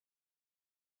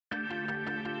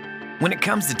When it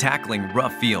comes to tackling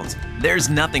rough fields, there's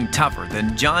nothing tougher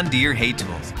than John Deere hay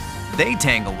tools. They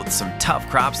tangle with some tough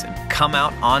crops and come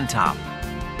out on top.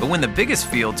 But when the biggest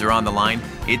fields are on the line,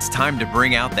 it's time to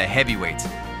bring out the heavyweights,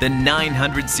 the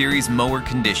 900 series mower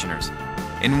conditioners.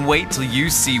 And wait till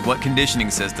you see what conditioning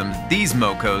systems these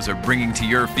MoCos are bringing to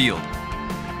your field.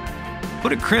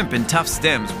 Put a crimp in tough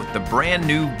stems with the brand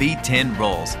new V10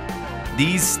 rolls.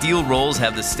 These steel rolls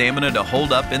have the stamina to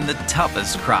hold up in the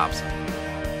toughest crops.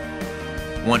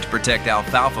 Want to protect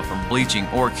alfalfa from bleaching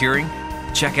or curing?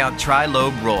 Check out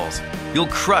tri-lobe rolls. You'll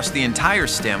crush the entire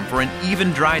stem for an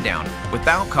even dry down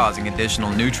without causing additional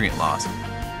nutrient loss.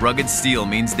 Rugged steel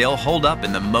means they'll hold up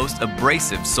in the most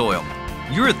abrasive soil.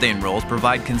 Urethane rolls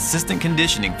provide consistent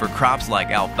conditioning for crops like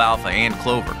alfalfa and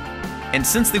clover. And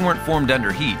since they weren't formed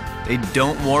under heat, they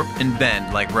don't warp and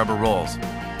bend like rubber rolls.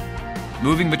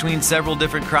 Moving between several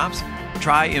different crops?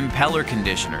 Try impeller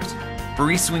conditioners.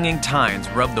 Free-swinging tines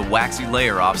rub the waxy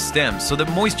layer off stems so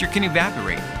that moisture can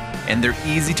evaporate, and they're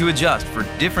easy to adjust for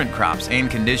different crops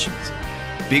and conditions.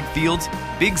 Big fields,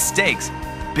 big stakes,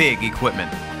 big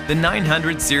equipment. The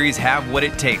 900 series have what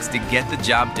it takes to get the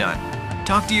job done.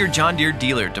 Talk to your John Deere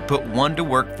dealer to put one to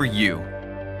work for you.